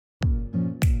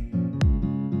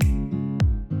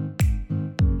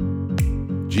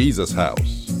Jesus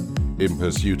House, in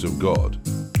pursuit of God,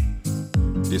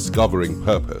 discovering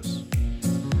purpose,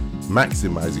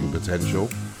 maximizing potential,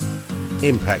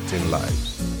 impacting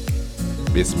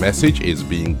lives. This message is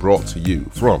being brought to you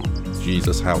from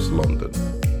Jesus House London.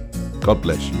 God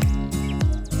bless you.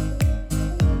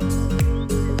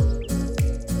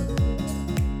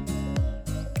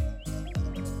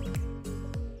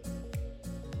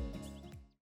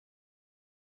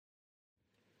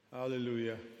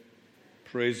 Hallelujah.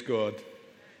 Praise God.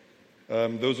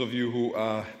 Those of you who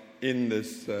are in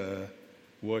this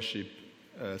worship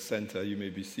center, you may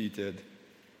be seated.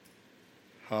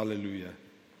 Hallelujah.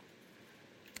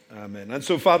 Amen. And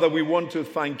so, Father, we want to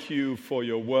thank you for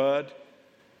your word.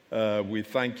 We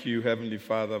thank you, Heavenly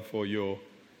Father, for your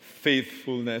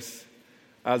faithfulness.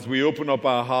 As we open up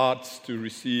our hearts to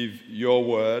receive your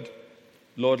word,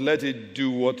 Lord, let it do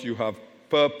what you have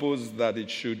purposed that it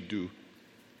should do.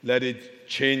 Let it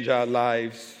change our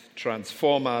lives,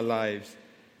 transform our lives,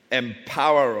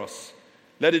 empower us.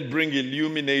 Let it bring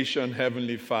illumination,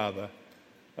 Heavenly Father.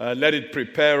 Let it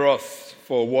prepare us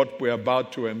for what we're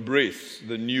about to embrace,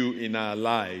 the new in our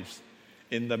lives.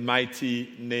 In the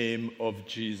mighty name of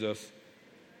Jesus.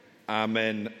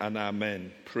 Amen and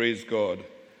amen. Praise God.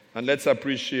 And let's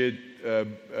appreciate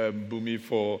Bumi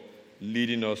for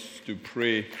leading us to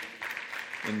pray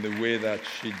in the way that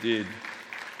she did.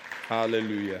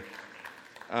 Hallelujah.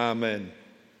 Amen.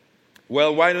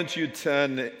 Well, why don't you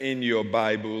turn in your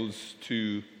Bibles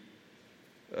to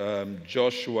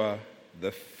Joshua,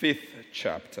 the 5th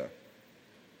chapter.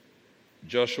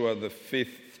 Joshua, the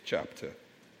 5th chapter.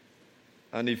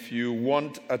 And if you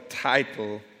want a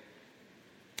title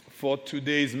for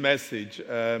today's message,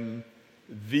 The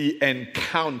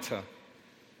Encounter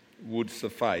would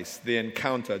suffice. The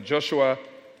Encounter. Joshua,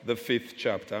 the 5th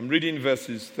chapter. I'm reading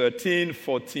verses 13,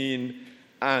 14,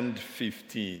 and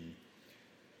 15.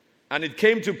 And it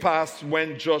came to pass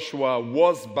when Joshua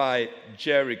was by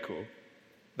Jericho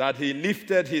that he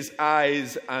lifted his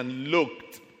eyes and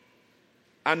looked,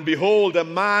 and behold, a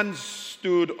man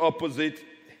stood opposite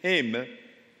him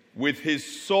with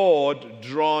his sword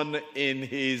drawn in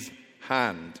his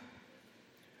hand.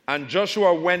 And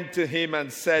Joshua went to him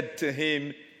and said to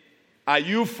him, "Are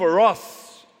you for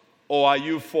us, or are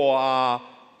you for our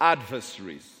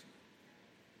adversaries?"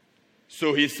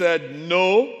 So he said,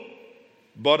 "No,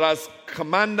 but as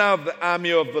commander of the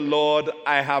army of the Lord,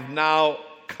 I have now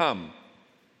come."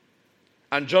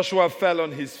 And Joshua fell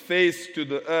on his face to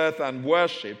the earth and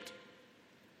worshipped,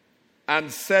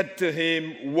 and said to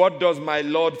him, "What does my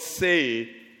Lord say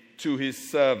to his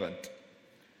servant?"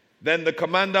 Then the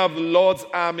commander of the Lord's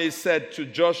army said to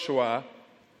Joshua,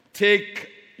 "Take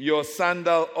your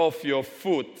sandal off your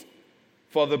foot,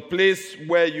 for the place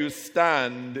where you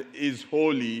stand is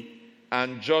holy."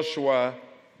 And Joshua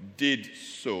did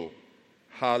so.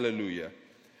 Hallelujah.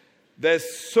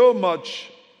 There's so much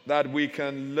that we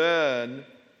can learn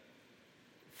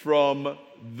from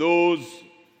those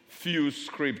few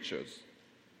scriptures.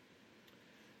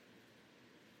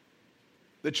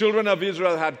 The children of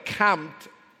Israel had camped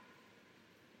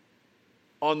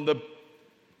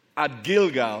at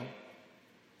Gilgal,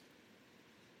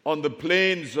 on the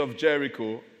plains of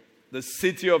Jericho. The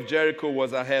city of Jericho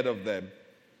was ahead of them,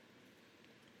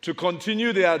 to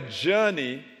continue their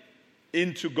journey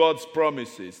into God's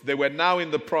promises. They were now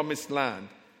in the promised land.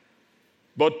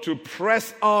 But to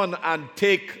press on and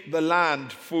take the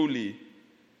land fully,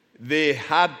 they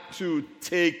had to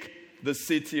take the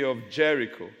city of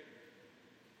Jericho.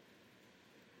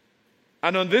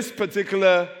 And on this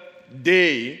particular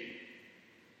day,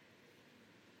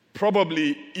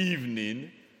 probably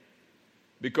evening,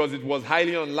 because it was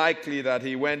highly unlikely that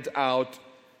he went out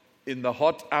in the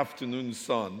hot afternoon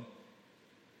sun,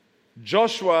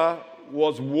 Joshua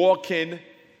was walking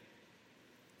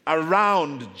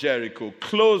around Jericho,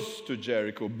 close to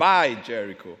Jericho, by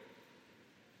Jericho.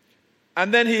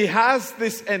 And then he has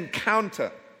this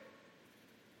encounter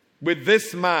with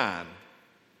this man,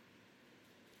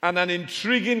 and an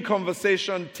intriguing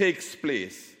conversation takes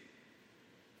place,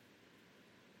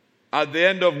 at the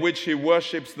end of which he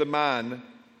worships the man,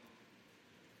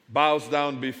 bows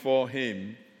down before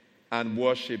him, and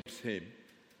worships him.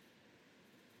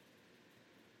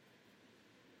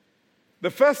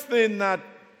 The first thing that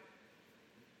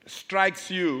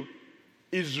strikes you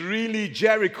is really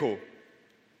Jericho,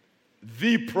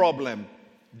 the problem,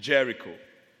 Jericho.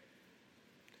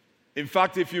 In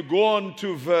fact, if you go on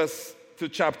to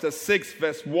chapter 6,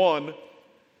 verse 1,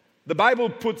 the Bible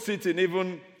puts it in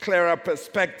even clearer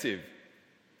perspective.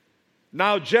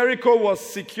 Now Jericho was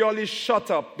securely shut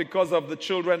up because of the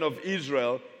children of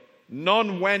Israel.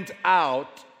 None went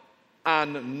out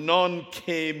and none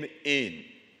came in.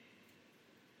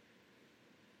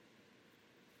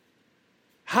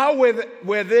 How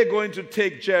were they going to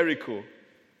take Jericho?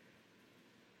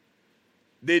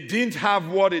 They didn't have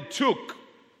what it took.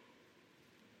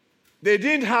 They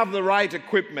didn't have the right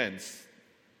equipment.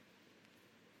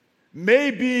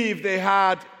 Maybe if they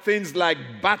had things like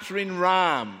battering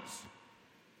rams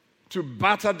to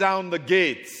batter down the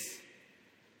gates,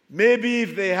 maybe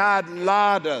if they had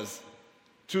ladders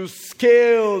to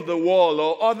scale the wall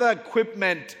or other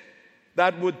equipment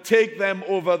that would take them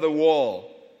over the wall,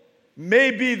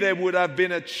 maybe there would have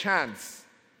been a chance.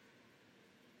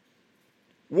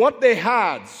 What they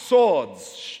had,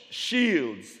 swords,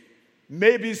 shields,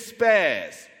 maybe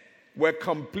spears, were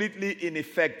completely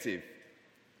ineffective.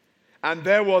 And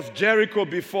there was Jericho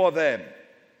before them,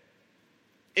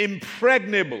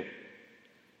 impregnable,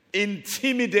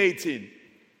 intimidating,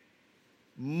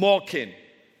 mocking.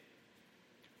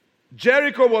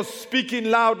 Jericho was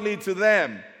speaking loudly to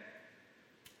them.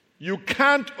 You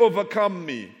can't overcome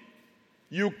me.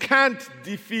 You can't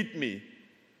defeat me.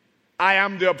 I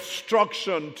am the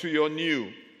obstruction to your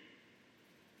new.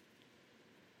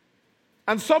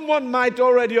 And someone might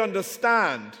already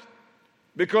understand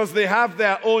because they have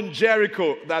their own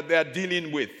Jericho that they are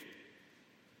dealing with.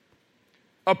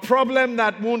 A problem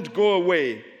that won't go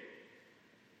away.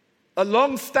 A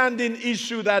long-standing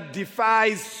issue that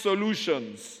defies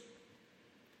solutions.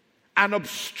 An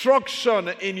obstruction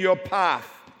in your path.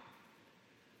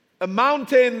 A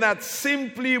mountain that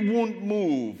simply won't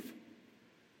move.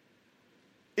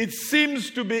 It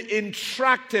seems to be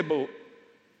intractable.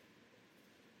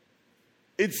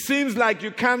 It seems like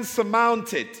you can't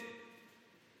surmount it.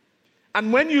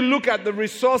 And when you look at the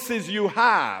resources you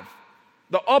have,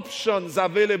 the options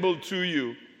available to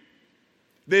you,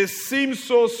 they seem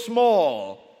so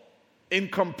small in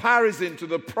comparison to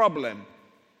the problem.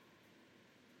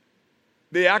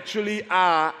 They actually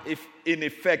are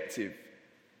ineffective.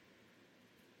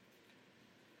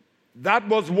 That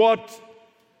was what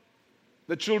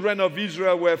the children of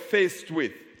Israel were faced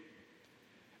with.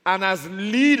 And as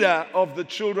leader of the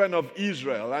children of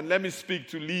Israel, and let me speak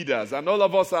to leaders, and all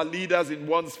of us are leaders in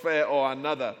one sphere or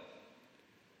another,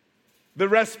 the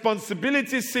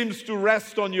responsibility seems to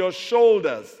rest on your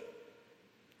shoulders.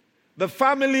 The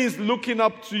family is looking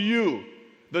up to you.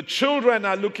 The children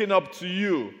are looking up to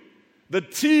you. The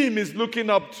team is looking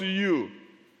up to you.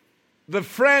 The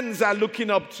friends are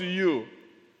looking up to you.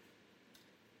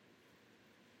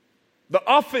 The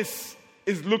office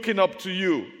is looking up to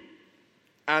you.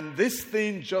 And this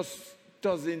thing just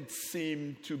doesn't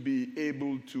seem to be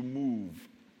able to move.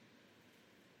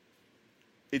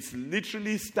 It's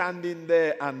literally standing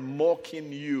there and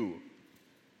mocking you.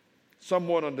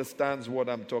 Someone understands what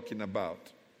I'm talking about.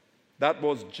 That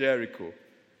was Jericho.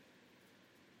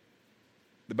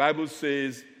 The Bible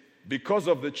says, because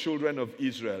of the children of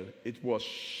Israel, it was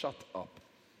shut up.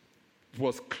 It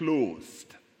was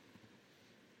closed.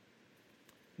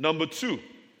 Number 2.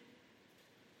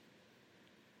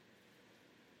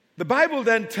 The Bible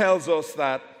then tells us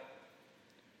that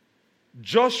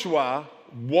Joshua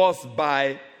was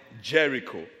by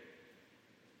Jericho.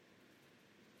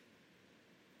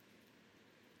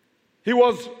 He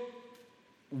was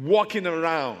walking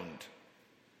around.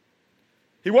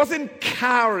 He wasn't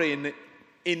cowering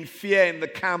in fear in the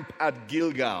camp at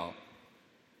Gilgal.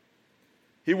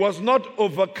 He was not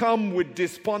overcome with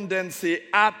despondency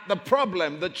at the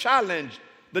problem, the challenge,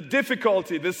 the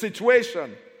difficulty, the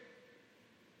situation.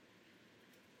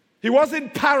 He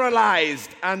wasn't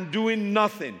paralyzed and doing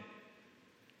nothing.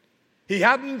 He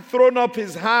hadn't thrown up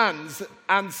his hands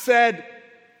and said,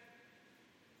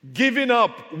 giving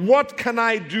up, what can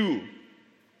I do?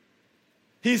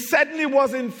 He certainly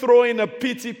wasn't throwing a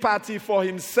pity party for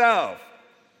himself,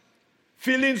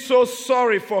 feeling so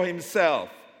sorry for himself.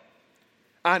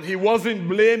 And he wasn't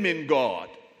blaming God.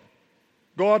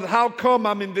 God, how come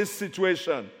I'm in this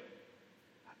situation?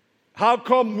 How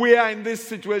come we are in this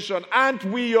situation? Aren't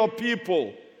we your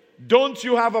people? Don't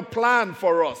you have a plan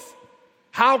for us?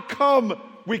 How come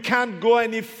we can't go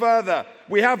any further?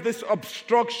 We have this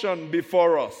obstruction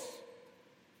before us.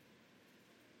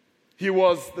 He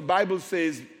was, the Bible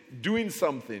says, doing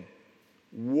something,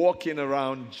 walking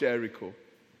around Jericho.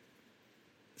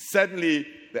 Certainly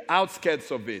the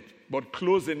outskirts of it, but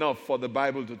close enough for the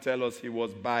Bible to tell us he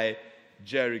was by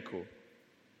Jericho.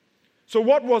 So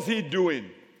what was he doing?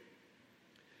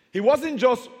 He wasn't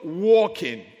just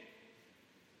walking.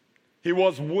 He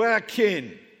was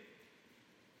working.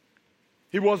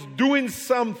 He was doing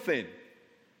something.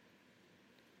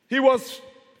 He was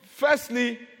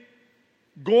firstly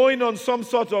going on some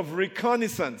sort of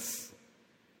reconnaissance.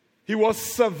 He was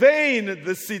surveying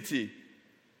the city.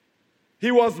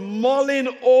 He was mulling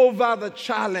over the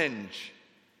challenge.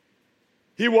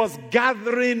 He was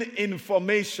gathering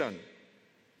information.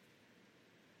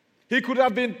 He could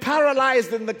have been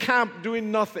paralyzed in the camp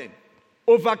doing nothing,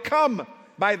 overcome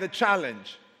by the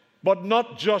challenge, but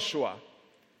not Joshua.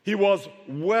 He was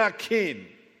working.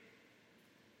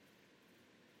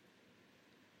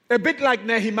 A bit like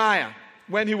Nehemiah,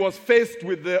 when he was faced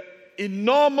with the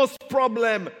enormous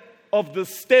problem of the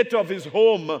state of his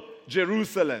home,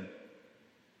 Jerusalem.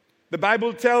 The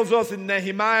Bible tells us in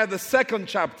Nehemiah, the 2nd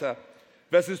chapter,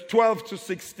 verses 12 to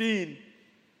 16.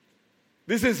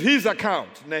 This is his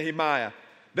account, Nehemiah.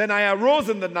 Then I arose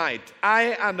in the night,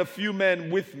 I and a few men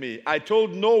with me. I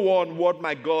told no one what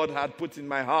my God had put in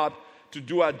my heart to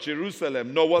do at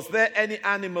Jerusalem, nor was there any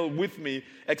animal with me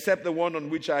except the one on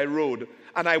which I rode.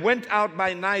 And I went out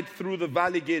by night through the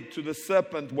valley gate to the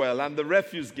serpent well and the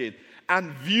refuse gate,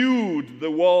 and viewed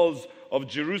the walls of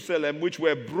Jerusalem which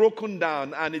were broken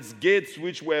down, and its gates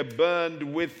which were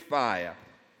burned with fire.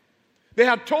 They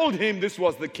had told him this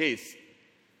was the case.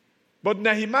 But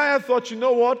Nehemiah thought, you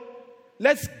know what?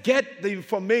 Let's get the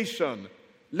information.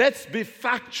 Let's be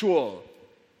factual.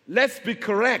 Let's be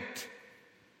correct.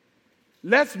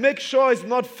 Let's make sure it's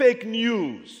not fake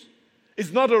news.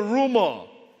 It's not a rumor.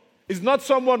 It's not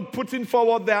someone putting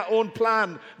forward their own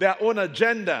plan, their own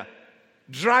agenda,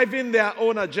 driving their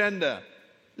own agenda.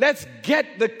 Let's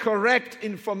get the correct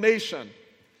information.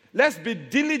 Let's be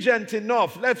diligent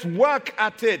enough. Let's work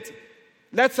at it.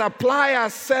 Let's apply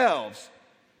ourselves.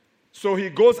 So he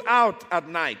goes out at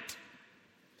night.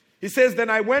 He says, then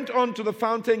I went on to the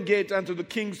fountain gate and to the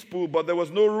king's pool, but there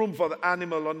was no room for the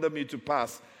animal under me to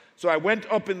pass. So I went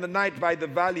up in the night by the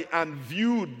valley and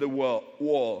viewed the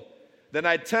wall. Then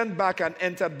I turned back and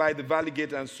entered by the valley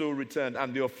gate and so returned.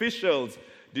 And the officials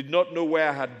did not know where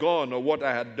I had gone or what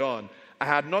I had done. I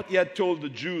had not yet told the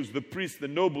Jews, the priests, the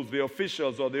nobles, the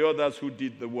officials, or the others who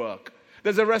did the work.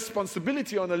 There's a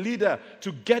responsibility on a leader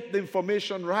to get the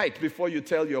information right before you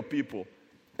tell your people.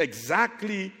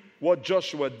 Exactly what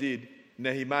Joshua did,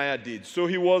 Nehemiah did. So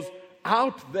he was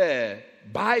out there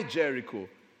by Jericho,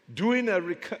 doing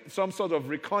some sort of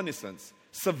reconnaissance,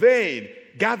 surveying,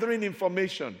 gathering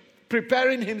information,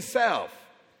 preparing himself.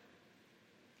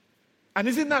 And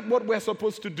isn't that what we're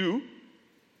supposed to do?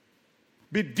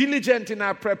 Be diligent in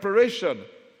our preparation.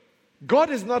 God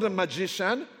is not a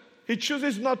magician. He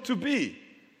chooses not to be.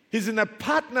 He's in a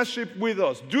partnership with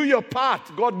us. Do your part,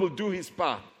 God will do his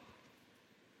part.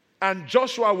 And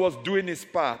Joshua was doing his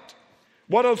part.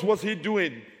 What else was he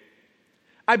doing?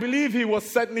 I believe he was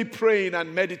certainly praying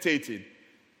and meditating,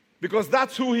 because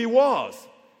that's who he was.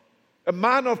 A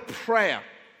man of prayer.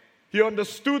 He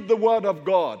understood the word of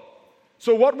God.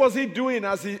 So what was he doing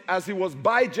as he was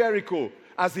by Jericho,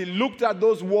 as he looked at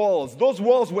those walls? Those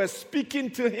walls were speaking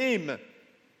to him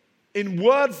in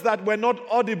words that were not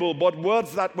audible, but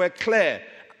words that were clear.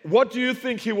 What do you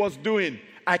think he was doing?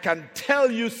 I can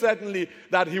tell you certainly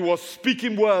that he was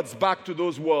speaking words back to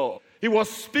those walls. He was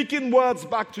speaking words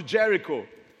back to Jericho.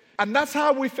 And that's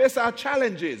how we face our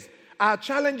challenges. Our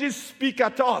challenges speak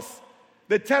at us.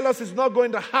 They tell us it's not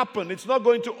going to happen. It's not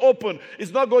going to open.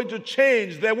 It's not going to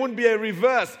change. There won't be a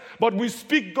reverse. But we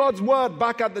speak God's word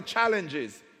back at the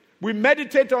challenges. We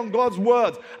meditate on God's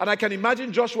words. And I can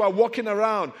imagine Joshua walking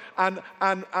around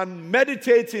and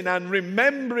meditating and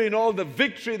remembering all the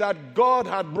victory that God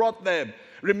had brought them.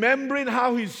 Remembering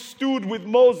how he stood with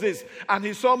Moses and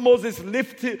he saw Moses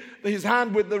lift his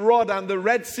hand with the rod and the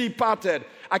Red Sea parted.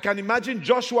 I can imagine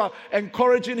Joshua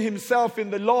encouraging himself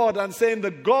in the Lord and saying,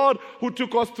 the God who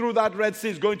took us through that Red Sea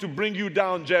is going to bring you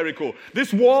down, Jericho.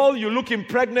 This wall, you look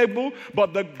impregnable,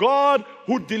 but the God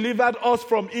who delivered us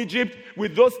from Egypt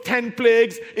with those 10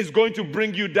 plagues is going to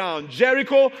bring you down.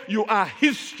 Jericho, you are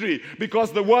history,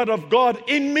 because the word of God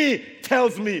in me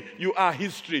tells me you are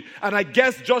history. And I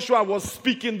guess Joshua was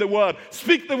speaking the word.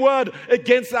 Speak the word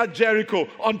against that Jericho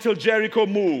until Jericho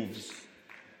moves.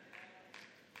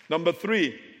 Number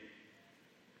 3,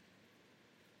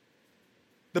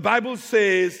 the Bible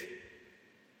says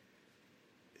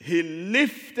he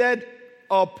lifted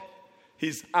up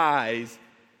his eyes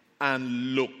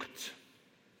and looked.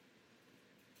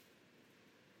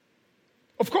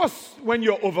 Of course, when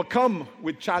you're overcome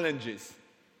with challenges,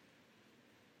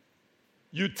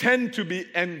 you tend to be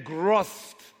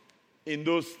engrossed in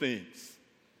those things.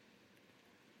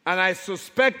 And I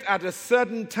suspect at a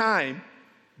certain time,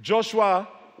 Joshua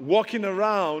walking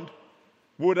around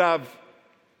would have,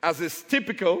 as is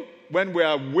typical when we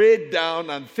are weighed down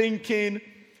and thinking,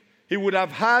 he would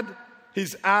have had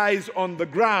his eyes on the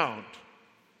ground.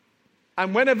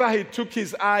 And whenever he took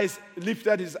his eyes,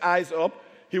 lifted his eyes up,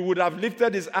 he would have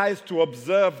lifted his eyes to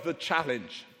observe the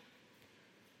challenge.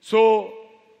 So,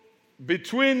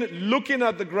 between looking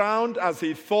at the ground as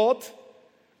he thought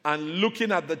and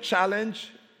looking at the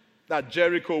challenge that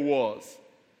Jericho was.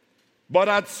 But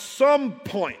at some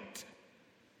point,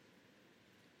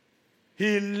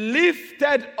 he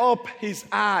lifted up his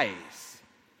eyes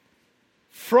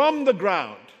from the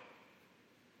ground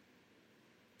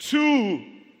to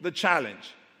the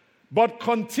challenge, but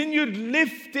continued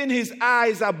lifting his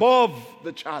eyes above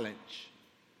the challenge.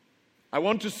 I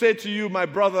want to say to you, my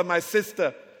brother, my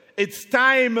sister, it's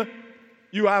time.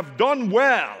 You have done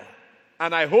well,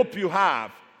 and I hope you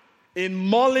have, in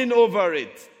mulling over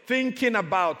it, thinking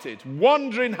about it,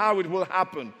 wondering how it will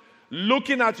happen,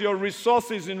 looking at your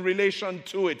resources in relation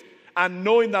to it, and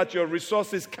knowing that your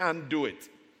resources can't do it.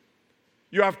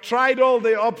 You have tried all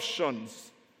the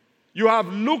options. You have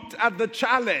looked at the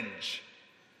challenge.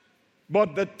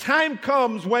 But the time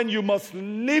comes when you must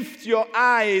lift your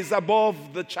eyes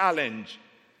above the challenge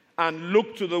and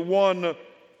look to the one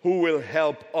who will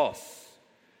help us.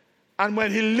 And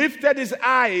when he lifted his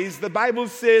eyes, the Bible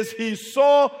says he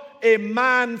saw a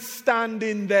man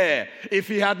standing there. If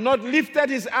he had not lifted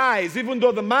his eyes, even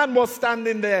though the man was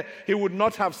standing there, he would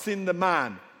not have seen the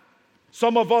man.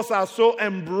 Some of us are so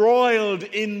embroiled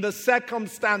in the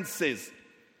circumstances,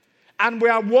 and we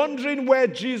are wondering where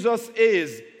Jesus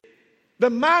is. The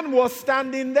man was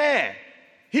standing there.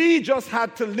 He just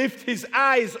had to lift his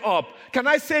eyes up. Can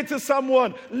I say to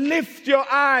someone, lift your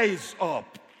eyes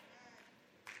up?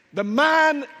 The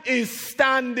man is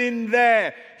standing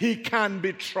there. He can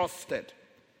be trusted.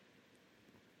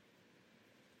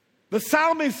 The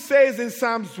psalmist says in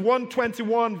Psalms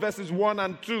 121 verses 1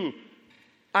 and 2,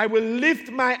 I will lift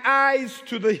my eyes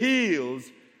to the hills,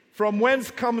 from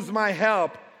whence comes my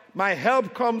help. My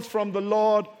help comes from the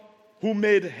Lord who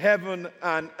made heaven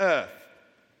and earth.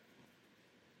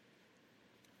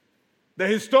 The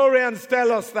historians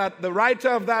tell us that the writer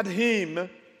of that hymn,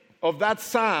 of that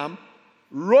psalm,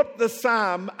 wrote the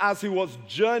psalm as he was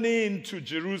journeying to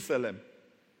Jerusalem.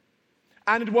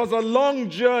 And it was a long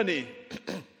journey.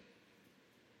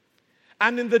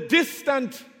 And in the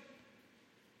distance,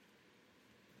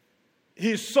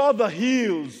 he saw the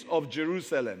hills of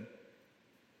Jerusalem.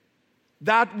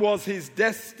 That was his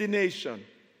destination.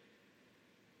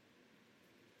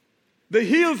 The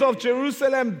hills of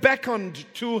Jerusalem beckoned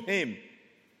to him.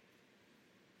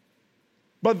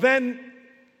 But then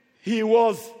he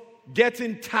was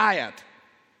getting tired.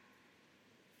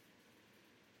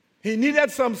 He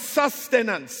needed some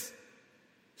sustenance,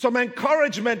 some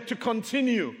encouragement to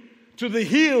continue to the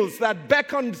hills that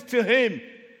beckoned to him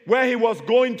where he was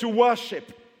going to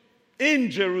worship in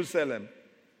Jerusalem.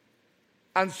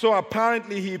 And so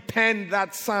apparently he penned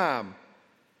that psalm.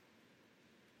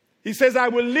 He says, I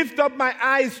will lift up my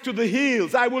eyes to the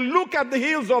hills. I will look at the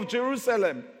hills of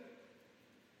Jerusalem.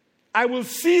 I will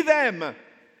see them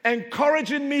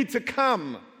encouraging me to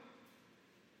come.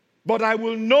 But I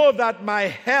will know that my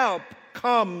help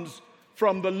comes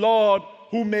from the Lord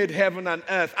who made heaven and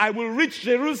earth. I will reach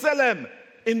Jerusalem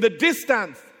in the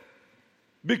distance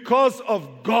because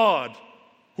of God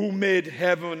who made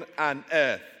heaven and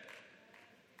earth.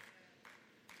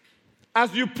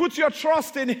 As you put your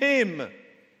trust in him,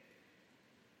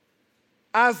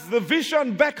 as the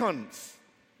vision beckons,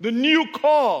 the new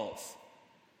calls,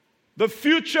 the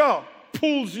future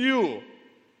pulls you.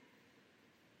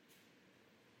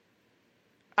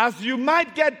 As you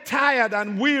might get tired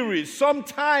and weary,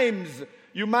 sometimes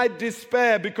you might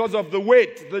despair because of the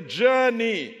wait, the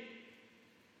journey.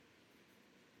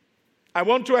 I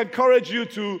want to encourage you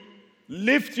to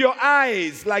lift your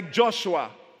eyes like Joshua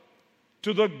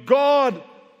to the God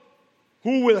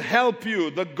who will help you,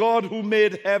 the God who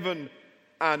made heaven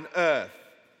and earth.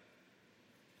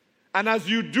 And as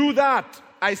you do that,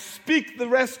 I speak the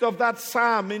rest of that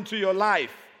psalm into your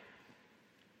life.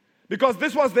 Because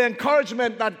this was the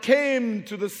encouragement that came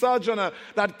to the sojourner,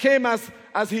 that came as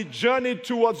he journeyed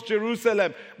towards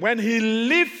Jerusalem. When he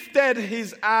lifted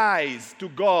his eyes to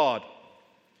God,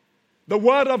 the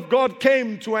word of God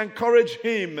came to encourage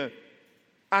him.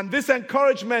 And this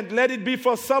encouragement, let it be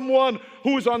for someone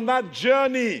who's on that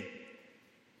journey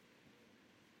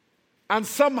and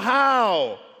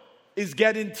somehow is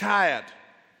getting tired.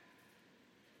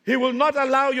 He will not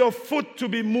allow your foot to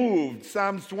be moved.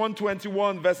 Psalms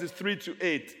 121 verses 3 to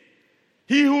 8.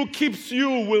 He who keeps you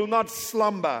will not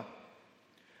slumber.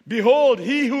 Behold,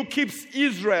 he who keeps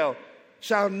Israel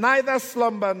shall neither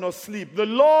slumber nor sleep. The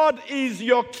Lord is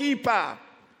your keeper.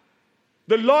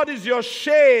 The Lord is your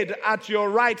shade at your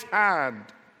right hand.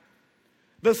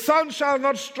 The sun shall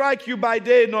not strike you by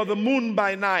day, nor the moon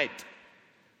by night.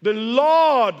 The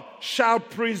Lord shall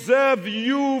preserve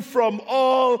you from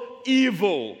all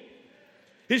evil.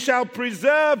 He shall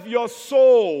preserve your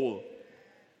soul.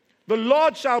 The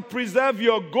Lord shall preserve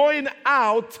your going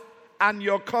out and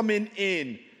your coming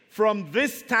in from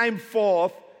this time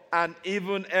forth and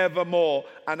even evermore.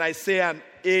 And I say an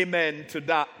amen to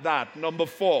that. Number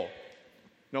four.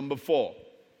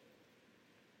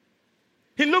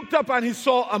 He looked up and he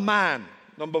saw a man.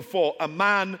 Number 4, a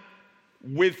man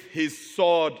with his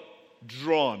sword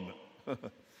drawn.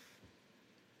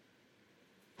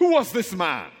 Who was this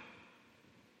man?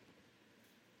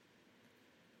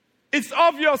 It's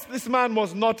obvious this man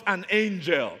was not an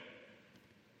angel.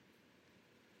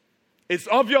 It's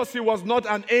obvious he was not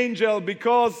an angel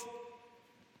because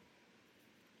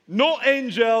no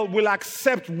angel will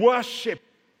accept worship.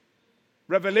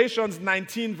 Revelations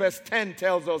 19 verse 10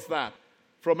 tells us that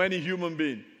from any human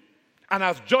being. And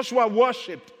as Joshua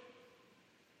worshipped,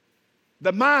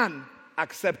 the man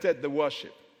accepted the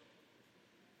worship.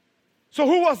 So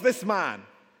who was this man?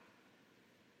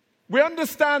 We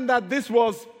understand that this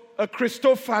was a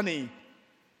Christophany,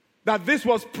 that this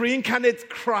was pre-incarnate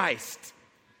Christ.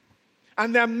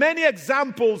 And there are many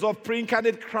examples of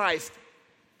pre-incarnate Christ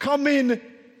coming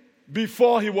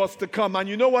before he was to come. And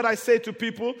you know what I say to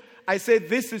people? I say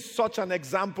this is such an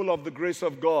example of the grace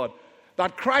of God.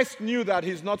 That Christ knew that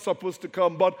he's not supposed to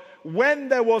come, but when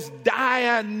there was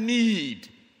dire need,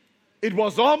 it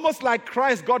was almost like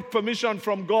Christ got permission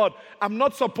from God. I'm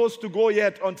not supposed to go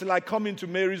yet until I come into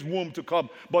Mary's womb to come,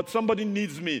 but somebody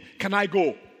needs me. Can I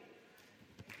go?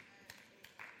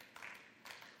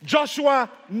 Joshua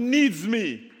needs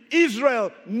me.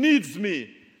 Israel needs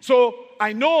me. So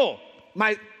I know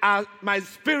my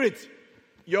spirit,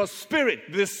 your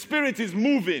spirit, the spirit is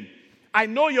moving. I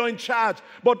know you're in charge,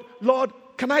 but Lord,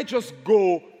 can I just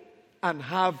go and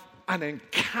have an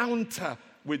encounter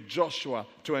with Joshua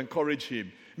to encourage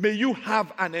him? May you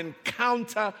have an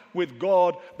encounter with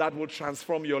God that will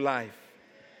transform your life.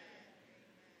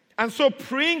 And so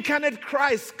pre-incarnate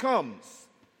Christ comes.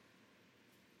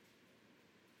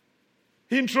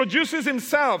 He introduces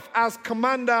himself as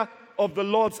commander of the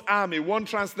Lord's army. One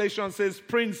translation says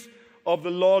prince of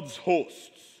the Lord's hosts.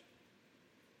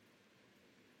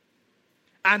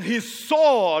 And his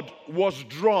sword was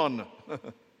drawn.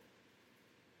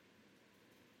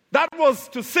 That was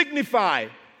to signify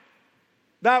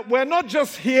that we're not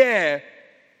just here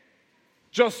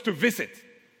just to visit.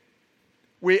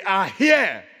 We are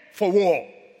here for war.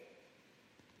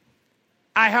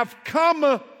 I have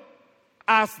come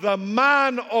as the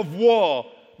man of war,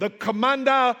 the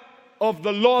commander of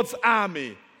the Lord's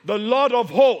army, the Lord of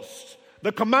hosts,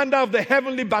 the commander of the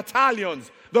heavenly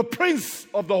battalions, the prince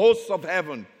of the hosts of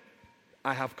heaven.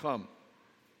 I have come.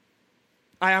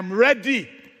 I am ready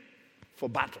for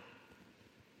battle.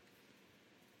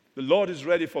 The Lord is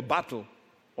ready for battle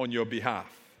on your behalf.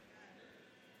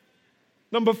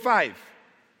 Number 5.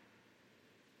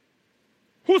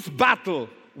 Whose battle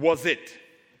was it?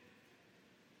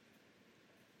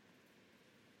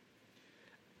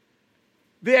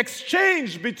 The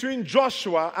exchange between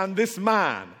Joshua and this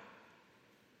man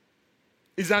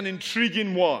is an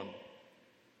intriguing one.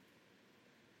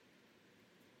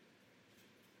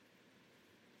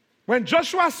 When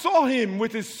Joshua saw him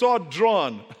with his sword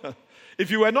drawn, if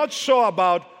you were not sure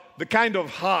about the kind of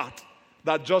heart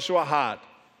that Joshua had,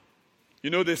 you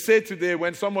know, they say today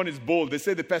when someone is bold, they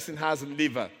say the person has a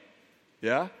liver.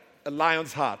 Yeah? A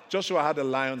lion's heart. Joshua had a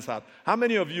lion's heart. How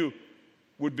many of you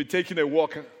would be taking a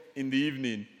walk in the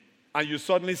evening and you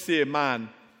suddenly see a man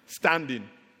standing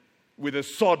with a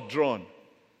sword drawn?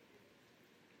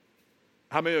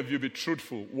 How many of you be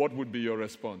truthful? What would be your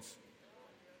response?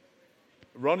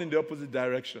 Run in the opposite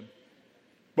direction.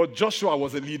 But Joshua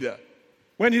was a leader.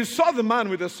 When he saw the man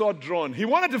with the sword drawn, he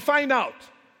wanted to find out.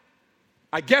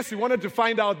 I guess he wanted to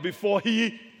find out before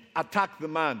he attacked the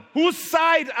man. Whose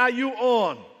side are you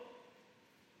on?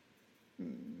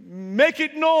 Make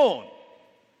it known.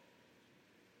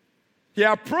 He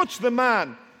approached the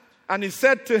man and he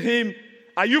said to him,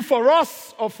 "Are you for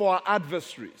us or for our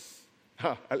adversaries?"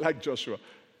 I like Joshua.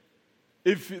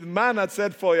 If the man had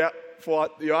said for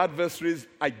your adversaries,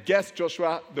 I guess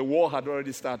Joshua, the war had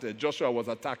already started. Joshua was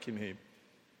attacking him.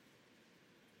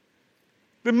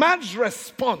 The man's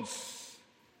response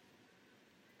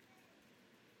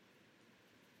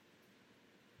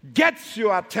gets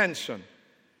your attention.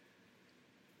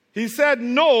 He said,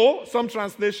 "No," some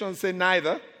translations say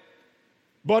neither,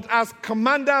 "but as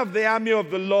commander of the army of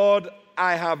the Lord,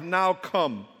 I have now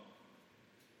come."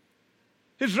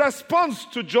 His response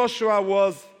to Joshua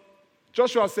was,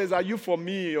 Joshua says, "Are you for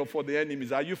me or for the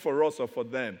enemies? Are you for us or for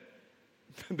them?"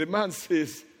 The man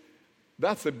says,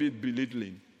 That's a bit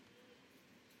belittling.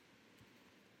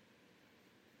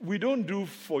 We don't do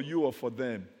for you or for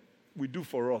them. We do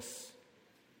for us.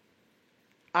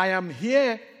 I am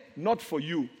here not for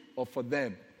you or for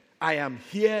them. I am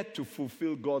here to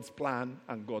fulfill God's plan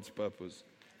and God's purpose.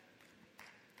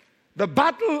 The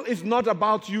battle is not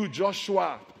about you,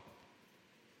 Joshua.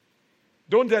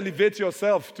 Don't elevate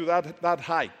yourself to that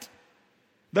height.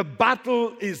 The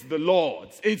battle is the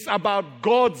Lord's. It's about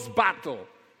God's battle.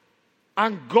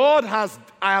 And I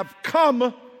have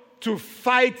come to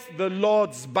fight the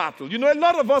Lord's battle. You know, a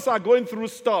lot of us are going through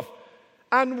stuff,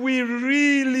 and we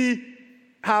really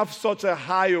have such a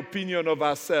high opinion of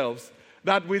ourselves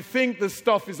that we think the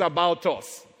stuff is about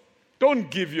us.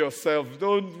 Don't give yourself,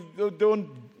 don't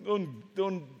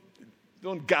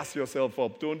gas yourself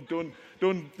up.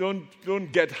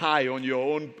 Don't get high on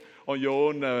your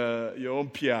own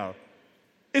PR.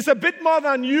 It's a bit more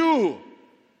than you.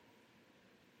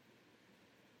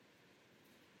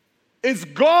 It's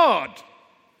God,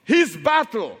 His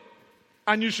battle,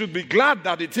 and you should be glad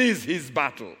that it is His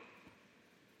battle.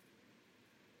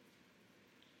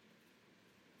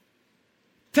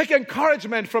 Take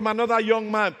encouragement from another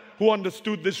young man who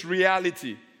understood this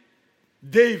reality,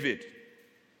 David.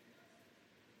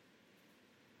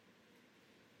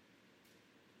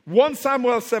 1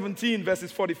 Samuel 17,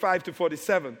 verses 45 to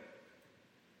 47.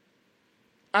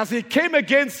 As he came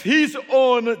against his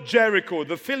own Jericho,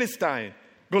 the Philistine,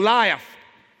 Goliath,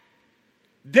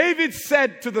 David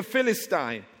said to the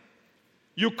Philistine,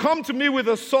 "You come to me with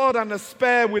a sword and a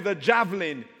spear, with a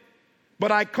javelin,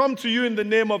 but I come to you in the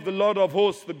name of the Lord of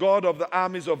hosts, the God of the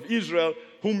armies of Israel,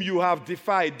 whom you have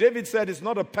defied." David said it's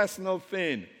not a personal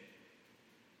thing.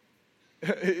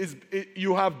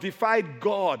 You have defied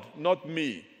God, not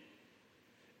me.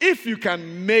 If you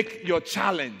can make your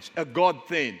challenge a God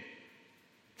thing,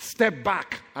 step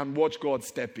back and watch God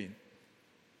step in.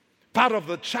 Part of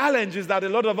the challenge is that a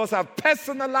lot of us have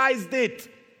personalized it.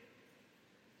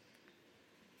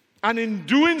 And in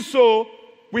doing so,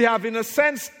 we have, in a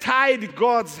sense, tied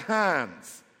God's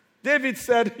hands. David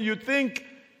said, "You think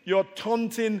you're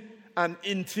taunting and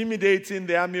intimidating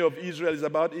the army of Israel is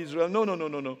about Israel?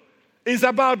 No. It's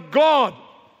about God."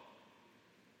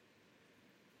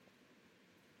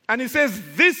 And he says,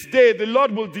 "This day the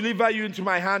Lord will deliver you into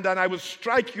my hand, and I will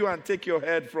strike you and take your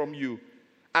head from you.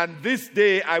 And this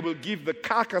day I will give the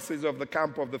carcasses of the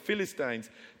camp of the Philistines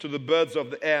to the birds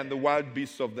of the air and the wild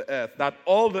beasts of the earth, that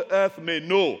all the earth may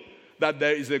know that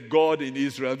there is a God in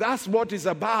Israel." That's what it's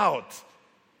about.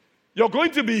 You're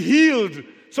going to be healed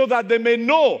so that they may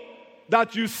know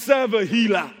that you serve a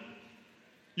healer.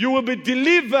 You will be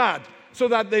delivered so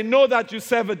that they know that you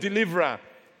serve a deliverer.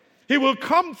 He will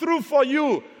come through for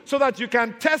you so that you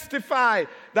can testify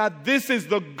that this is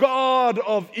the God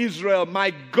of Israel,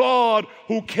 my God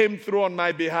who came through on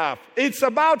my behalf. It's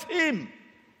about Him.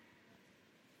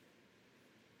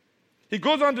 He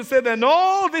goes on to say, "Then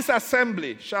all this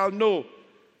assembly shall know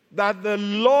that the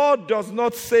Lord does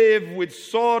not save with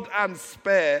sword and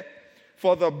spear,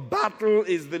 for the battle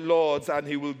is the Lord's, and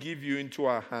He will give you into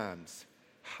our hands."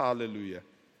 Hallelujah.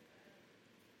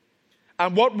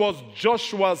 And what was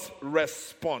Joshua's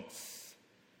response?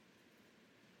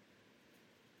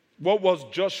 What was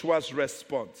Joshua's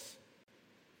response?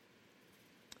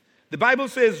 The Bible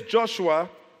says Joshua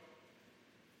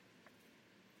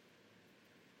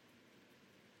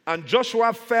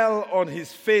fell on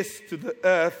his face to the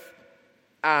earth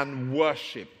and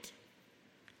worshipped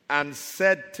and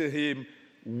said to him,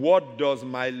 "What does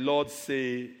my Lord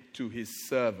say to his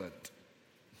servant?"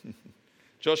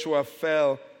 Joshua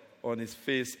fell on his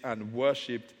face and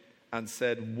worshipped and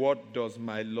said, "What does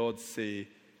my Lord say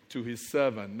to his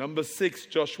servant?" Number 6,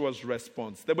 Joshua's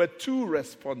response. There were 2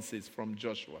 responses from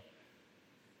Joshua.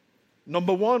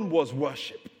 Number 1 was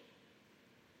worship.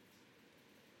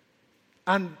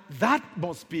 And that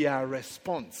must be our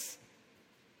response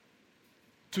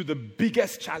to the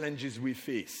biggest challenges we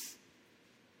face.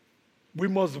 We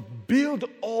must build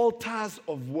altars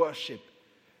of worship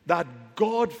that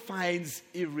God finds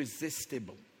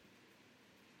irresistible.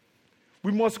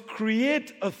 We must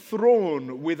create a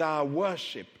throne with our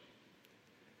worship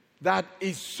that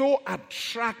is so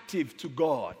attractive to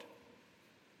God.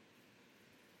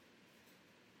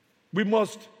 We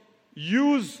must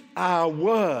use our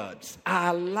words,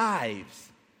 our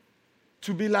lives,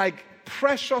 to be like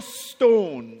precious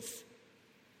stones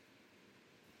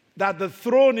that the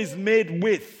throne is made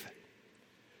with,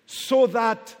 so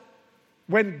that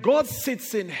when God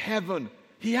sits in heaven,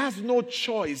 He has no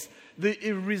choice. The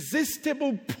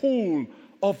irresistible pull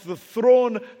of the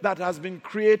throne that has been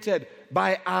created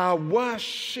by our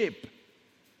worship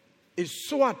is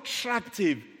so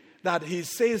attractive that he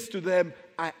says to them,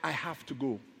 I have to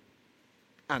go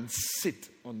and sit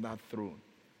on that throne.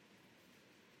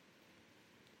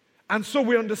 And so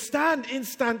we understand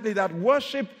instantly that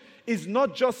worship is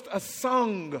not just a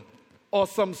song or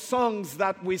some songs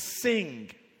that we sing.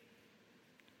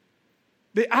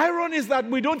 The irony is that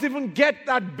we don't even get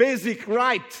that basic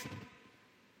right.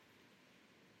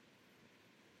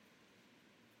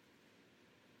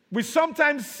 We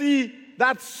sometimes see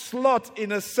that slot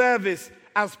in a service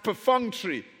as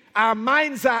perfunctory. Our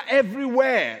minds are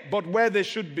everywhere but where they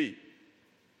should be.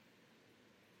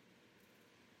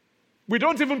 We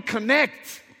don't even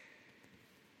connect.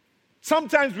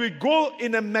 Sometimes we go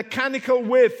in a mechanical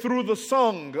way through the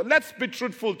song. Let's be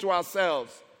truthful to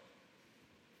ourselves.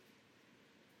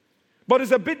 But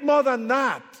it's a bit more than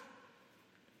that.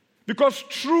 Because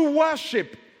true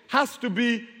worship has to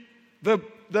be the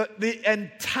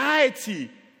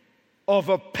entirety of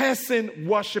a person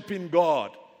worshiping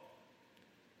God.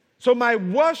 So my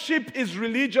worship is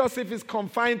religious if it's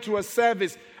confined to a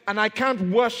service, and I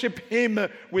can't worship him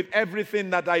with everything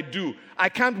that I do. I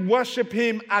can't worship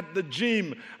him at the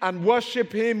gym and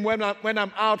worship him when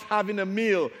I'm out having a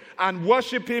meal, and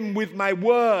worship him with my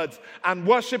words and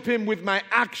worship him with my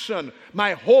action.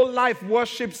 My whole life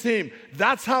worships him.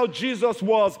 That's how Jesus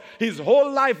was. His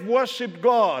whole life worshiped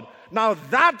God. Now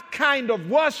that kind of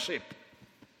worship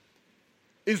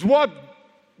is what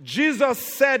Jesus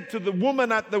said to the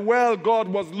woman at the well God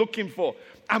was looking for.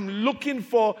 I'm looking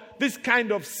for this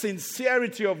kind of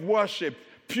sincerity of worship,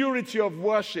 purity of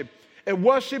worship, a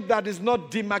worship that is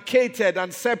not demarcated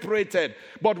and separated,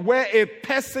 but where a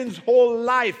person's whole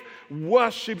life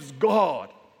worships God.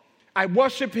 I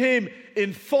worship him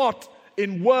in thought,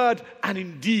 in word, and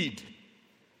in deed.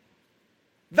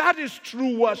 That is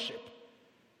true worship.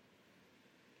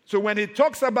 So when he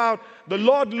talks about the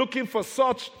Lord looking for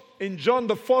such in John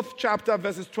the 4th chapter,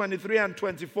 verses 23 and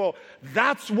 24,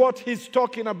 that's what he's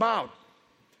talking about.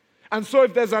 And so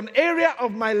if there's an area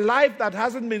of my life that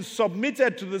hasn't been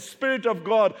submitted to the Spirit of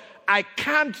God, I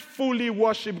can't fully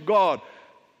worship God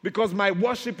because my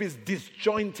worship is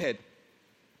disjointed.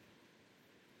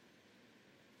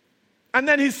 And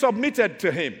then he submitted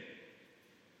to him.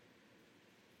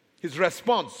 His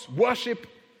response, worship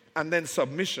and then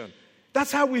submission.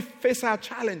 That's how we face our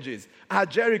challenges, our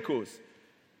Jerichos.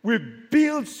 We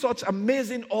build such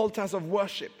amazing altars of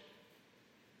worship.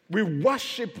 We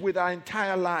worship with our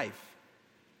entire life.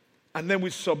 And then we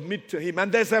submit to him.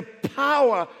 And there's a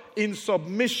power in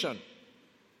submission.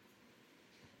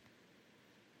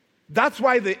 That's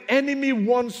why the enemy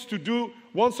wants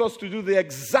us to do the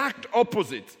exact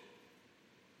opposite.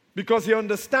 Because he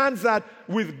understands that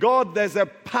with God there's a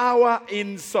power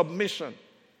in submission.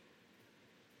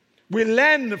 We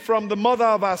learn from the mother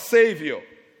of our Savior.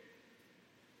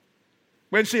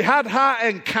 When she had her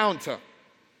encounter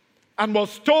and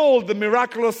was told the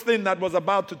miraculous thing that was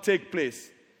about to take place,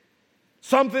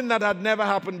 something that had never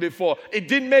happened before. It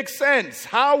didn't make sense.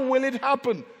 How will it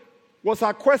happen? Was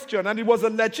her question, and it was a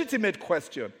legitimate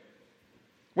question.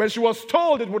 When she was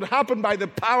told it would happen by the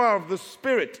power of the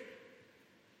Spirit,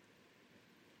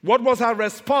 what was her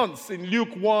response in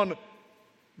Luke 1,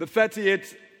 the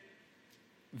 38th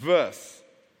verse?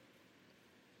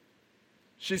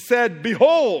 She said,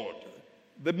 "Behold,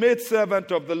 the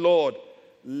maidservant of the Lord,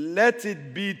 let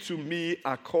it be to me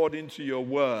according to your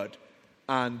word."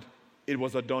 And it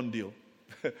was a done deal.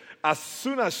 As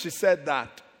soon as she said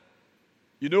that,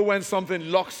 you know when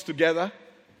something locks together,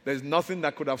 there's nothing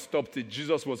that could have stopped it.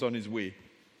 Jesus was on his way.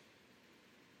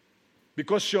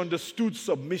 Because she understood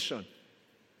submission.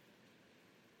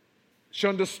 She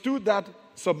understood that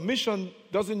submission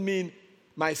doesn't mean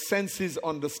my senses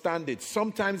understand it.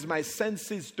 Sometimes my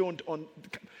senses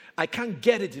I can't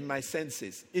get it in my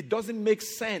senses. It doesn't make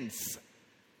sense.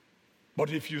 But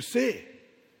if you say,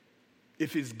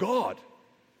 if it's God,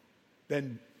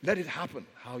 then let it happen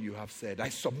how you have said. I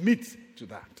submit to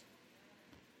that.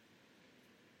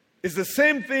 It's the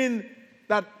same thing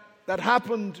that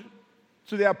happened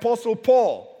to the Apostle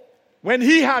Paul when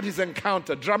he had his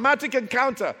encounter, dramatic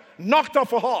encounter, knocked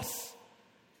off a horse.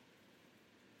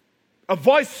 A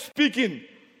voice speaking,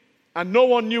 and no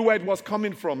one knew where it was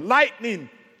coming from. Lightning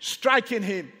striking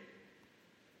him.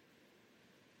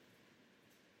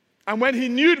 And when he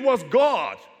knew it was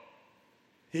God,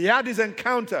 he had his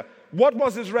encounter. What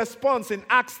was his response in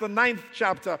Acts the 9th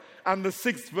chapter and the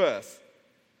 6th verse?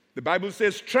 The Bible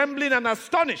says, trembling and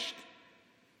astonished,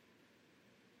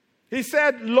 he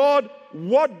said, "Lord,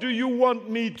 what do you want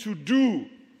me to do?"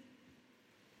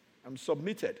 I'm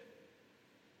submitted.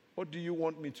 What do you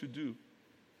want me to do?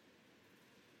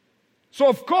 So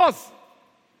of course,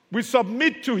 we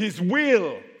submit to his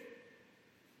will.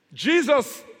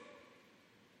 Jesus,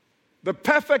 the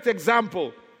perfect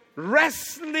example,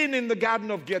 wrestling in the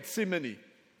Garden of Gethsemane.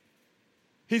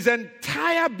 His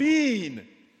entire being,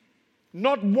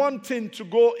 not wanting to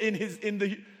go in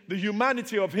the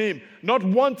humanity of him, not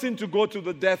wanting to go to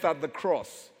the death at the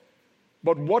cross.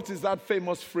 But what is that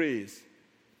famous phrase?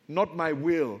 Not my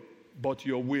will, but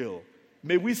your will.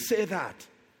 May we say that.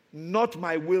 Not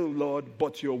my will, Lord,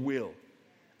 but your will.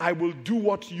 I will do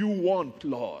what you want,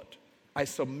 Lord. I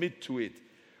submit to it.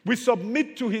 We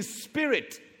submit to his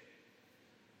Spirit.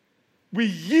 We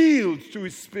yield to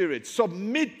his Spirit,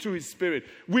 submit to his Spirit.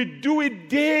 We do it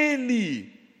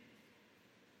daily.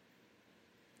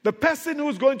 The person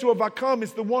who's going to overcome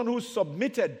is the one who's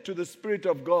submitted to the Spirit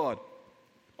of God.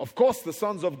 Of course, the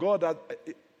sons of God,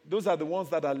 those are the ones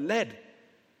that are led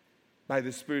by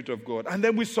the Spirit of God. And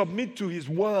then we submit to his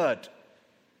word.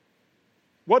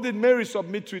 What did Mary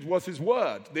submit to? It was his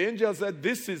word. The angel said,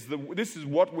 this is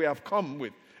what we have come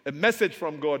with. A message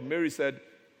from God. Mary said,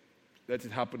 let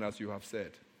it happen as you have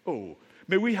said. Oh,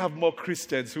 may we have more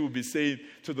Christians who will be saying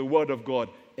to the word of God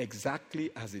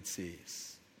exactly as it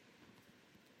says.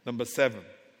 Number 7,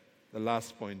 the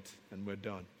last point, and we're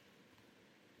done.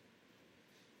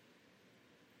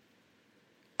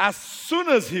 As soon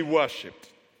as he worshipped,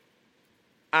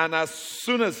 and as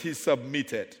soon as he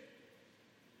submitted,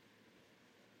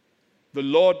 the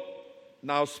Lord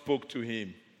now spoke to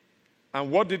him. And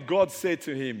what did God say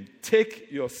to him?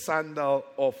 Take your sandal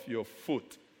off your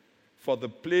foot, for the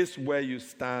place where you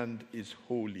stand is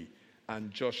holy. And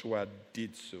Joshua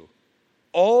did so.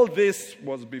 All this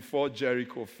was before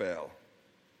Jericho fell.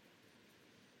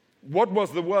 What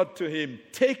was the word to him?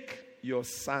 Take your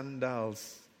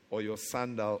sandals or your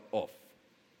sandal off.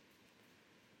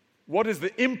 What is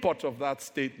the import of that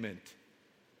statement?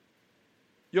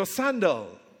 Your sandal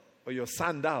or your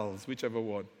sandals, whichever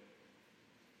one.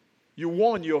 You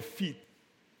worn your feet.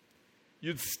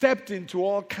 You'd stepped into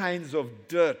all kinds of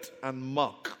dirt and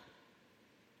muck.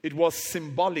 It was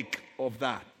symbolic of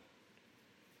that.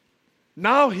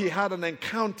 Now he had an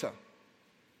encounter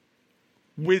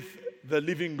with the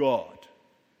living God.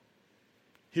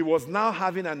 He was now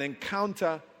having an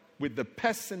encounter with the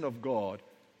person of God,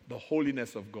 the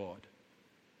holiness of God.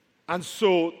 And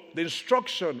so the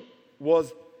instruction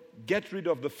was, get rid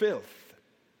of the filth.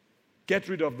 Get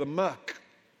rid of the muck.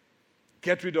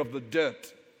 Get rid of the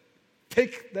dirt.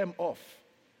 Take them off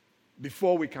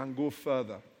before we can go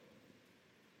further.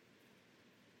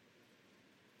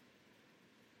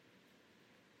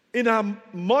 In our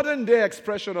modern day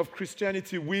expression of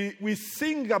Christianity, we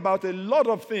sing about a lot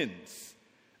of things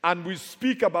and we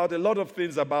speak about a lot of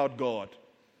things about God.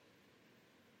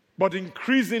 But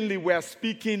increasingly we are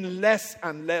speaking less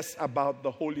and less about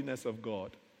the holiness of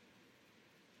God.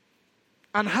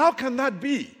 And how can that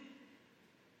be?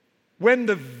 When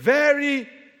the very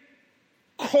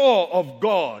core of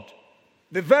God,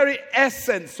 the very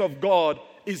essence of God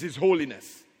is his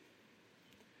holiness.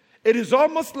 It is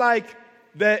almost like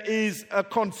there is a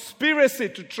conspiracy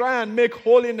to try and make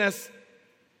holiness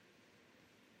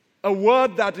a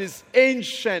word that is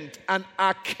ancient and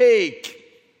archaic.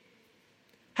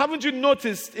 Haven't you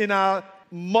noticed in our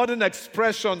modern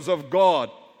expressions of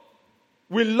God,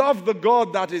 we love the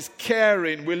God that is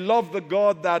caring, we love the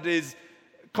God that is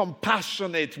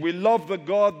compassionate, we love the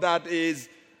God that is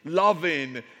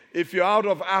loving. If you're out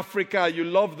of Africa, you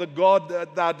love the God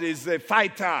that is a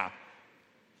fighter.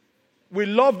 We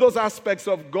love those aspects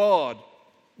of God.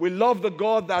 We love the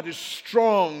God that is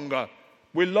strong.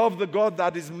 We love the God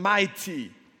that is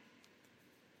mighty.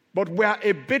 But we are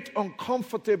a bit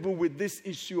uncomfortable with this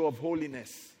issue of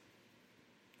holiness.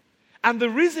 And the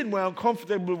reason we're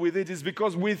uncomfortable with it is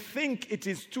because we think it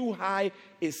is too high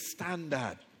a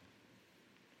standard.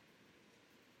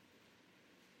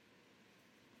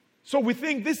 So we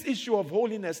think this issue of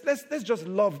holiness, let's just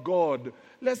love God.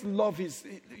 Let's love his,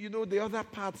 the other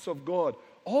parts of God.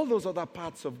 All those other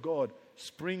parts of God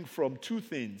spring from two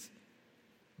things.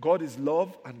 God is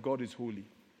love and God is holy.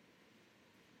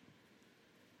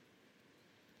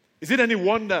 Is it any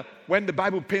wonder when the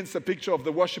Bible paints a picture of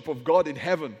the worship of God in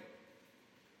heaven?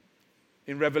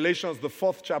 In Revelations, the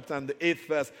 4th chapter and the 8th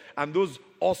verse, and those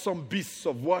awesome beasts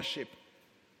of worship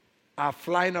are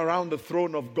flying around the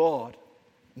throne of God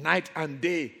night and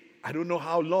day. I don't know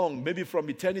how long, maybe from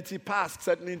eternity past,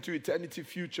 certainly into eternity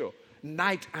future.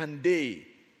 Night and day,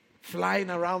 flying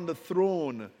around the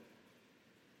throne.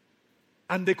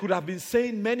 And they could have been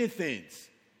saying many things.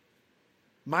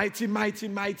 Mighty, mighty,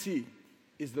 mighty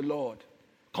is the Lord.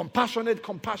 Compassionate,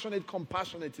 compassionate,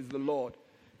 compassionate is the Lord.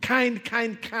 Kind,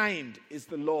 kind, kind is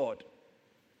the Lord.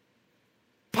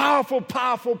 Powerful,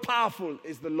 powerful, powerful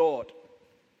is the Lord.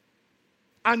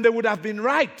 And they would have been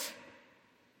right.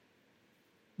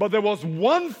 But there was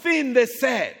one thing they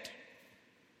said.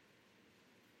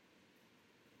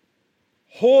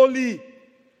 Holy,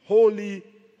 holy,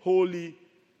 holy,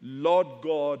 Lord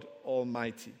God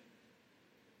Almighty.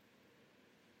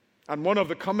 And one of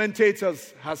the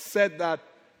commentators has said that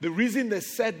the reason they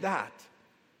said that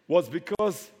was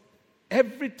because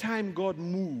every time God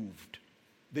moved,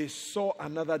 they saw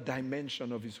another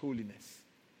dimension of His holiness.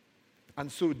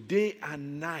 And so day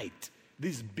and night,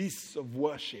 these beasts of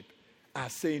worship are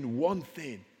saying one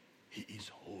thing: He is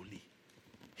holy.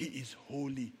 He is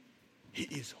holy. He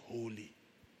is holy.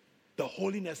 The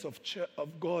holiness of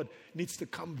God needs to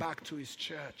come back to His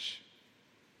church.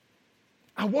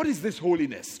 And what is this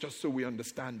holiness? Just so we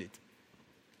understand it.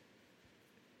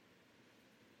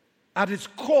 At its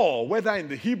core, whether in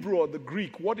the Hebrew or the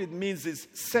Greek, what it means is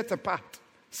set apart,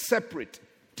 separate,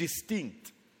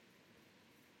 distinct.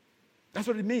 That's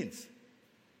what it means.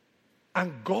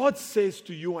 And God says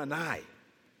to you and I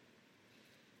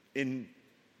in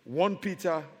 1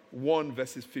 Peter 1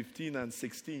 verses 15 and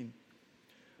 16,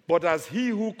 but as He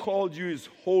who called you is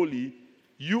holy,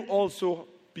 you also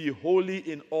be holy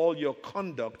in all your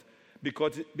conduct,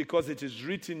 because it is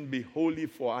written, be holy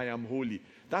for I am holy.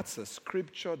 That's a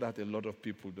scripture that a lot of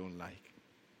people don't like.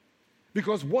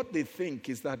 Because what they think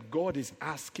is that God is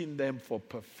asking them for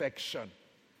perfection.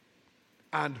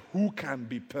 And who can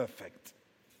be perfect?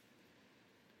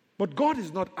 But God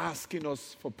is not asking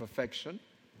us for perfection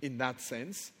in that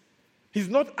sense. He's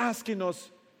not asking us,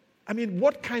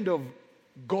 what kind of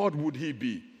God would He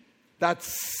be that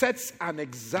sets an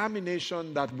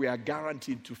examination that we are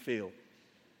guaranteed to fail?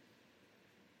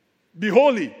 Be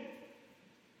holy,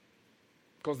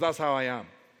 because that's how I am.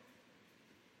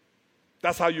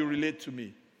 That's how you relate to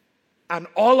me. And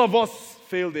all of us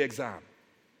fail the exam.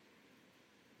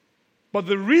 But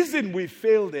the reason we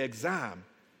fail the exam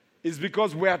is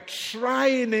because we are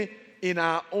trying in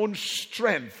our own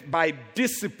strength, by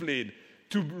discipline,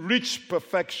 to reach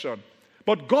perfection.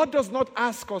 But God does not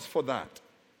ask us for that.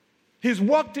 He's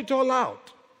worked it all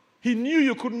out. He knew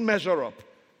you couldn't measure up.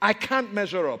 I can't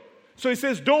measure up. So He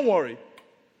says, don't worry.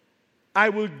 I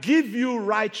will give you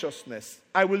righteousness.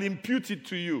 I will impute it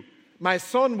to you. My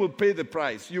Son will pay the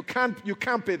price. You can't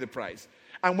pay the price.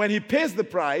 And when He pays the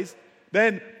price,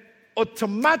 then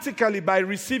automatically by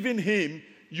receiving Him,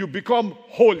 you become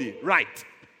holy, right?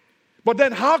 But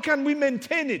then how can we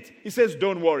maintain it? He says,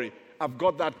 don't worry. I've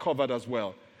got that covered as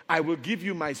well. I will give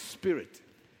you my Spirit.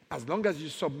 As long as you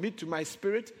submit to my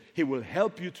Spirit, He will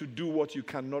help you to do what you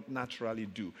cannot naturally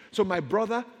do. So my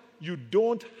brother, you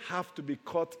don't have to be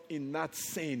caught in that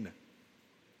sin.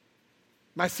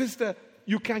 My sister,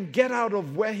 you can get out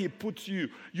of where He puts you.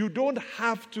 You don't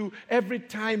have to, every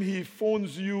time He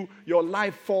phones you, your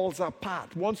life falls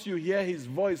apart. Once you hear His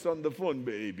voice on the phone,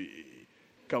 baby,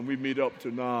 can we meet up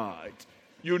tonight?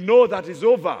 You know that it's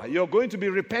over. You're going to be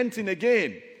repenting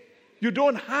again. You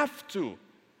don't have to.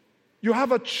 You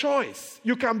have a choice.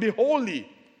 You can be holy.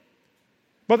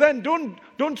 But then don't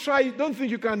think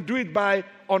you can do it by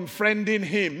unfriending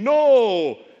Him.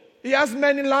 No. He has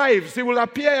many lives. He will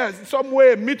appear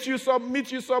somewhere, meet you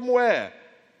somewhere.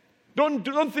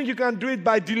 Don't think you can do it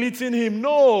by deleting Him.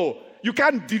 No. You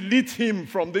can't delete Him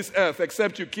from this earth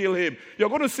except you kill Him. You're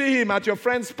going to see Him at your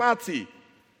friend's party.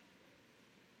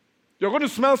 You're going to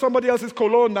smell somebody else's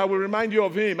cologne that will remind you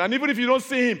of Him. And even if you don't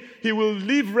see Him, He will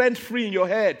live rent-free in your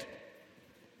head.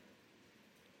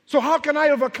 So how can I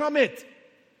overcome it?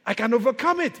 I can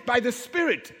overcome it by the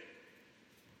Spirit.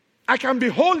 I can be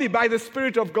holy by the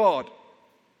Spirit of God.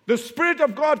 The Spirit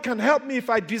of God can help me if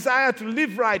I desire to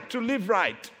live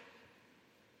right.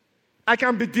 I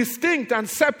can be distinct and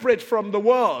separate from the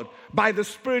world by the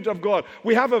Spirit of God.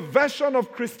 We have a version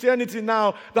of Christianity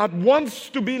now that wants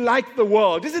to be like the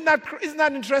world. Isn't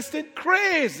that interesting?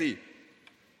 Crazy.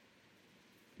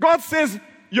 God says,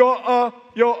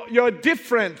 you're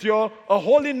different. You're a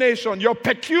holy nation. You're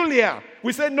peculiar.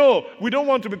 We say, no, we don't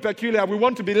want to be peculiar. We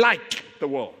want to be like the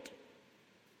world.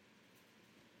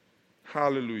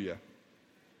 Hallelujah.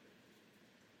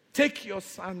 Take your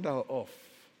sandal off.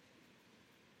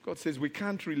 God says we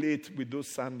can't relate with those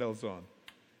sandals on.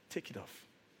 Take it off.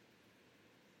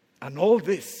 And all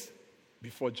this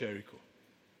before Jericho.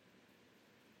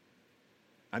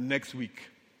 And next week,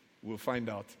 we'll find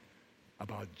out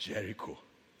about Jericho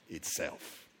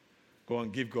itself. Go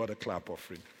and give God a clap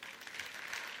offering.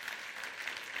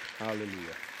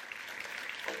 Hallelujah.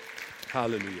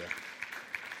 Hallelujah.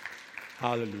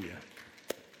 Hallelujah.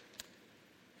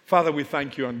 Father, we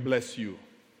thank you and bless you.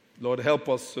 Lord, help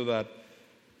us so that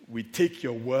we take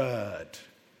your word,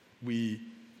 we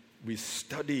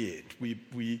study it,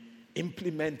 we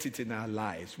implement it in our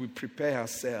lives. We prepare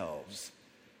ourselves.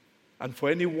 And for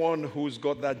anyone who's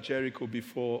got that Jericho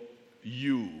before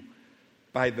you,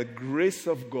 by the grace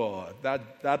of God,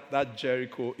 that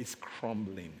Jericho is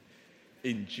crumbling.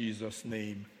 In Jesus'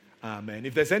 name, amen.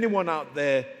 If there's anyone out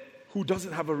there who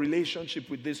doesn't have a relationship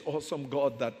with this awesome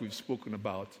God that we've spoken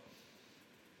about,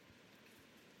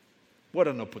 what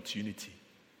an opportunity.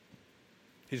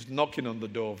 He's knocking on the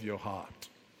door of your heart.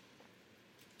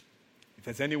 If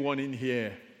there's anyone in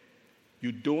here,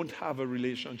 you don't have a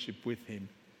relationship with him,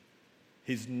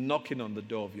 he's knocking on the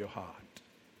door of your heart.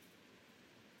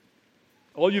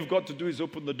 All you've got to do is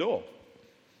open the door.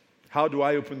 How do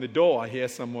I open the door? I hear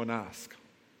someone ask.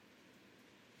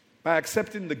 By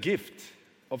accepting the gift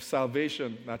of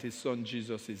salvation that his son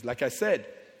Jesus is. Like I said,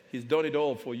 he's done it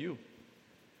all for you.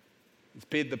 He's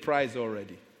paid the price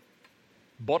already.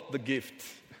 Bought the gift.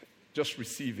 Just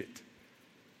receive it.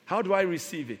 How do I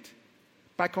receive it?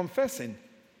 By confessing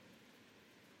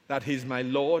that he's my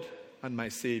Lord and my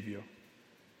Savior.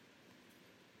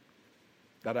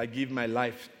 That I give my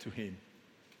life to him.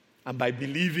 And by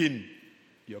believing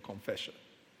your confession.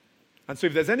 And so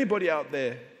if there's anybody out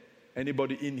there,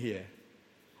 anybody in here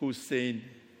who's saying,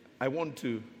 I want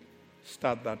to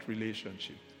start that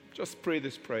relationship, just pray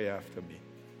this prayer after me.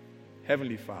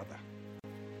 Heavenly Father,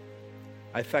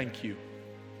 I thank you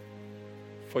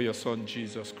for your Son,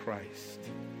 Jesus Christ.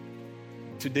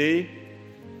 Today,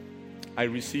 I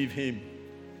receive him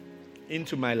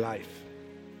into my life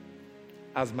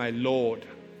as my Lord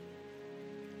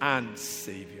and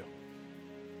Savior.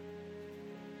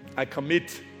 I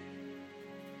commit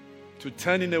to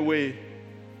turning away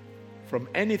from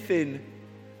anything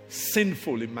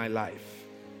sinful in my life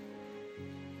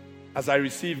as I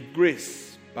receive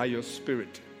grace by your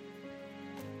Spirit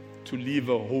to live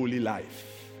a holy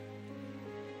life.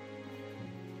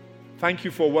 Thank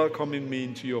you for welcoming me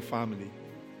into your family.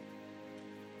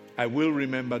 I will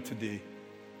remember today,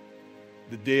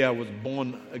 the day I was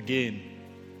born again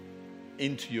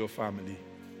into your family.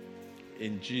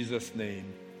 In Jesus'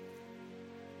 name,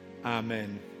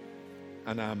 amen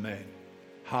and amen.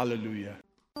 Hallelujah.